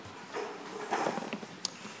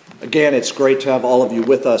Again, it's great to have all of you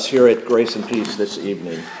with us here at Grace and Peace this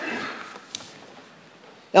evening.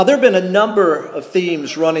 Now, there have been a number of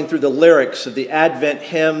themes running through the lyrics of the Advent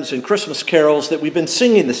hymns and Christmas carols that we've been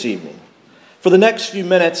singing this evening. For the next few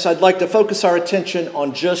minutes, I'd like to focus our attention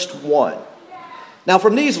on just one. Now,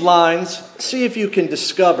 from these lines, see if you can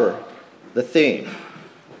discover the theme.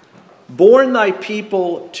 Born thy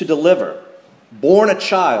people to deliver, born a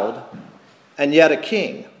child, and yet a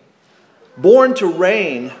king. Born to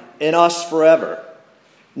reign in us forever,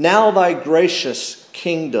 now thy gracious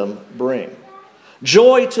kingdom bring.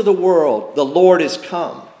 Joy to the world, the Lord is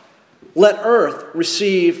come. Let earth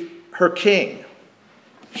receive her king.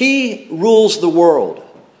 He rules the world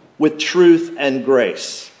with truth and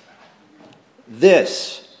grace.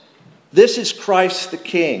 This is Christ the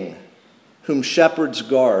King, whom shepherds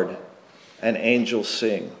guard and angels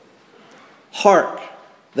sing. Hark,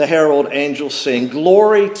 the herald angels sing,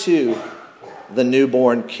 glory to the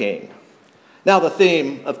newborn King. Now the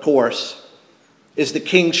theme, of course, is the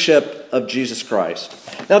kingship of Jesus Christ.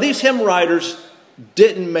 Now these hymn writers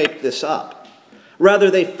didn't make this up. Rather,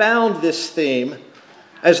 they found this theme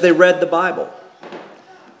as they read the Bible.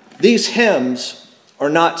 These hymns are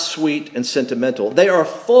not sweet and sentimental. They are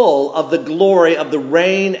full of the glory of the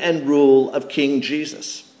reign and rule of King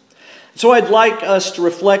Jesus. So I'd like us to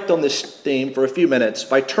reflect on this theme for a few minutes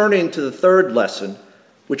by turning to the third lesson,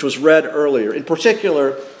 which was read earlier. In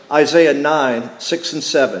particular, Isaiah 9, 6 and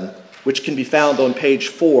 7, which can be found on page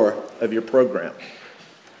 4 of your program.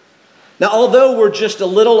 Now, although we're just a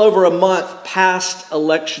little over a month past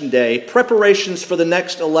Election Day, preparations for the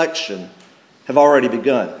next election have already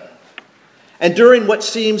begun. And during what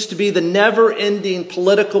seems to be the never-ending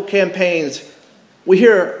political campaigns, we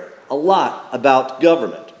hear a lot about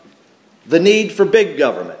government. The need for big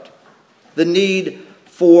government. The need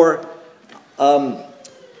for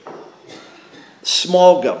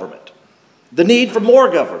small government. The need for more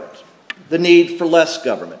government. The need for less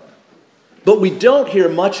government. But we don't hear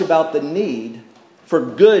much about the need for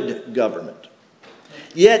good government.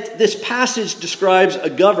 Yet this passage describes a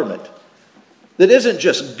government that isn't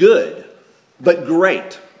just good, but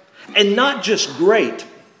great. And not just great,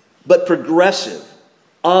 but progressive,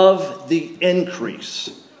 of the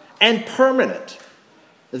increase, and permanent.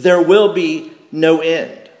 There will be no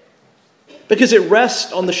end. Because it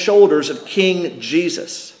rests on the shoulders of King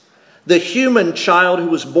Jesus, the human child who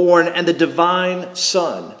was born and the divine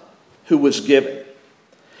Son who was given.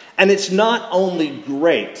 And it's not only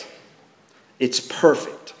great, it's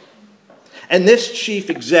perfect. And this chief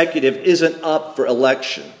executive isn't up for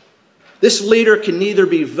election. This leader can neither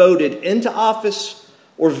be voted into office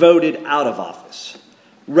or voted out of office.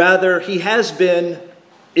 Rather, he has been,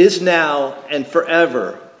 is now, and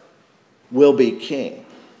forever will be king.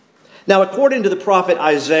 Now, according to the prophet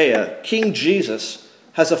Isaiah, King Jesus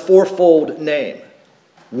has a fourfold name: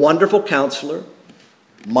 Wonderful Counselor,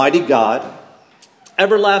 Mighty God,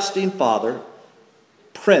 Everlasting Father,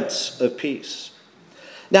 Prince of Peace.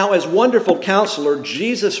 Now, as Wonderful Counselor,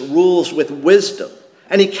 Jesus rules with wisdom,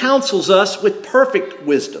 and he counsels us with perfect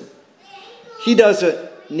wisdom. He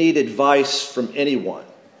doesn't need advice from anyone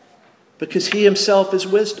because he himself is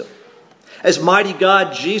wisdom. As mighty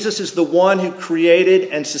God, Jesus is the one who created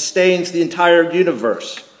and sustains the entire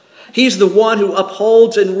universe. He's the one who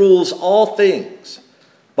upholds and rules all things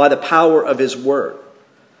by the power of his word.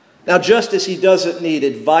 Now, just as he doesn't need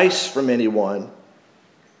advice from anyone,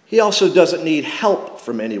 he also doesn't need help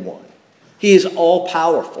from anyone. He is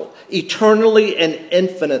all-powerful, eternally and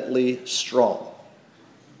infinitely strong.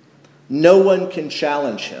 No one can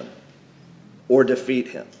challenge him or defeat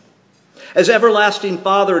him. As everlasting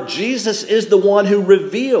Father, Jesus is the one who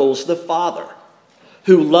reveals the Father,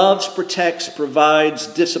 who loves, protects, provides,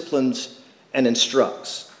 disciplines, and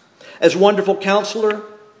instructs. As Wonderful Counselor,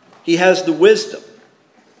 he has the wisdom.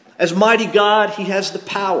 As Mighty God, he has the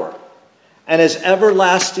power. And as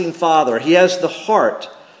Everlasting Father, he has the heart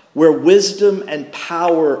where wisdom and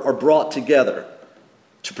power are brought together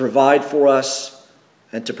to provide for us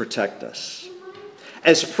and to protect us.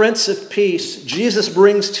 As Prince of Peace, Jesus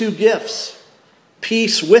brings two gifts: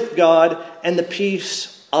 peace with God and the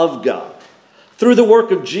peace of God. Through the work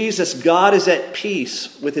of Jesus, God is at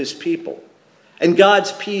peace with his people, and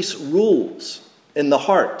God's peace rules in the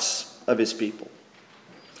hearts of his people.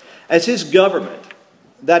 As his government,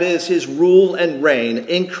 that is, his rule and reign,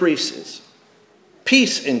 increases,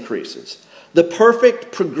 peace increases. The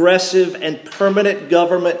perfect, progressive, and permanent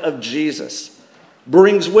government of Jesus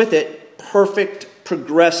brings with it perfect,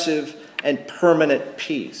 progressive, and permanent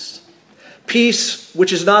peace. Peace,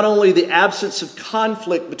 which is not only the absence of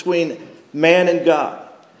conflict between man and God,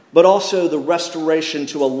 but also the restoration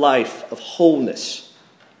to a life of wholeness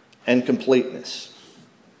and completeness.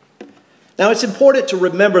 Now, it's important to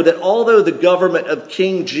remember that although the government of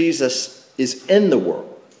King Jesus is in the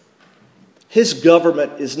world, his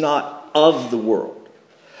government is not of the world.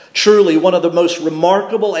 Truly, one of the most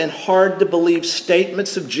remarkable and hard to believe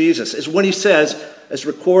statements of Jesus is when he says, as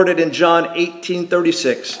recorded in John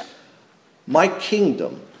 18:36, "My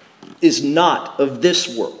kingdom is not of this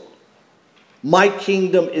world. My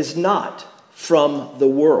kingdom is not from the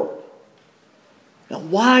world." Now,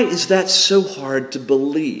 why is that so hard to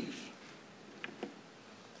believe?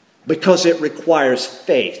 Because it requires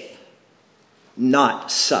faith,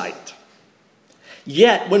 not sight.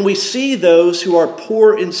 Yet, when we see those who are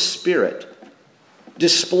poor in spirit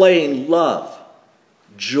displaying love,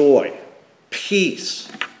 joy, peace,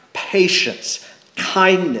 patience,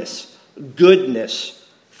 kindness, goodness,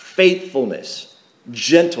 faithfulness,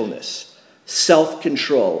 gentleness,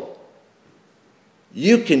 self-control,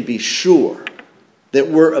 you can be sure that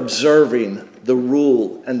we're observing the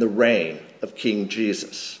rule and the reign of King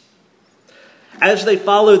Jesus. As they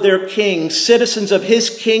follow their king, citizens of his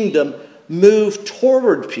kingdom move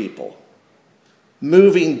toward people,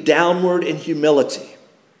 moving downward in humility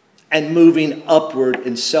and moving upward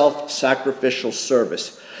in self-sacrificial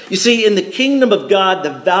service. You see, in the kingdom of God, the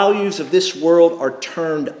values of this world are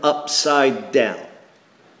turned upside down,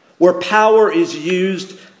 where power is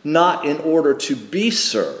used not in order to be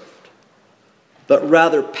served, but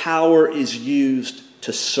rather power is used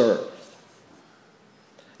to serve.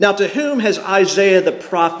 Now, to whom has Isaiah the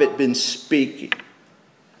prophet been speaking?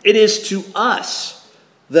 It is to us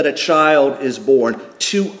that a child is born,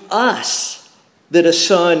 to us that a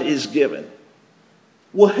son is given.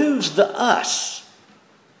 Well, who's the us?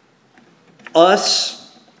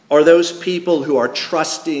 Us are those people who are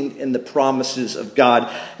trusting in the promises of God.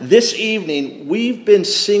 This evening, we've been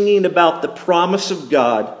singing about the promise of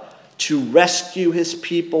God to rescue his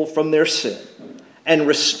people from their sin and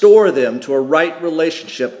restore them to a right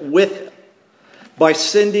relationship with him by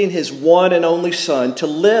sending his one and only Son to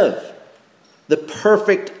live the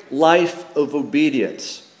perfect life of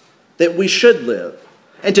obedience that we should live,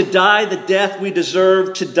 and to die the death we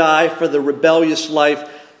deserve to die for the rebellious life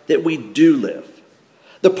that we do live.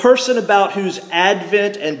 The person about whose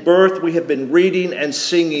advent and birth we have been reading and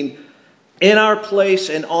singing in our place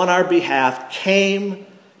and on our behalf came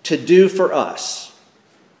to do for us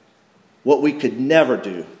what we could never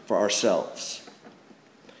do for ourselves.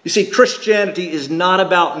 You see, Christianity is not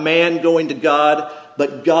about man going to God,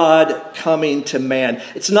 but God coming to man.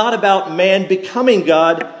 It's not about man becoming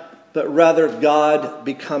God, but rather God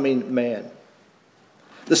becoming man.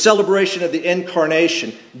 The celebration of the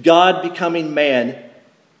incarnation, God becoming man,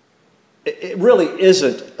 it really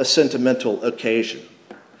isn't a sentimental occasion.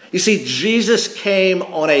 You see, Jesus came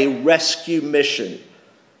on a rescue mission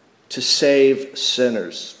to save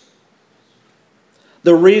sinners.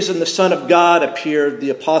 The reason the Son of God appeared, the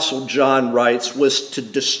Apostle John writes, was to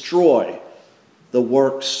destroy the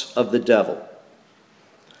works of the devil.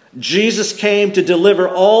 Jesus came to deliver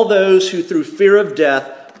all those who through fear of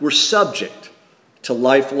death were subject to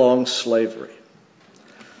lifelong slavery.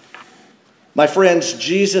 My friends,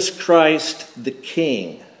 Jesus Christ, the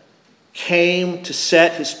King, came to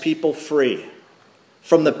set his people free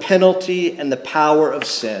from the penalty and the power of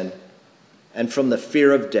sin and from the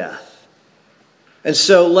fear of death. And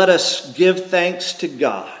so let us give thanks to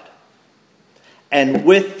God, and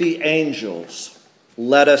with the angels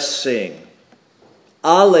let us sing,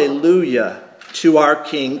 Alleluia to our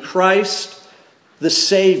King. Christ the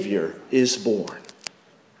Savior is born.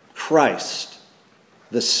 Christ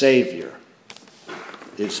the Savior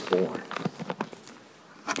is born.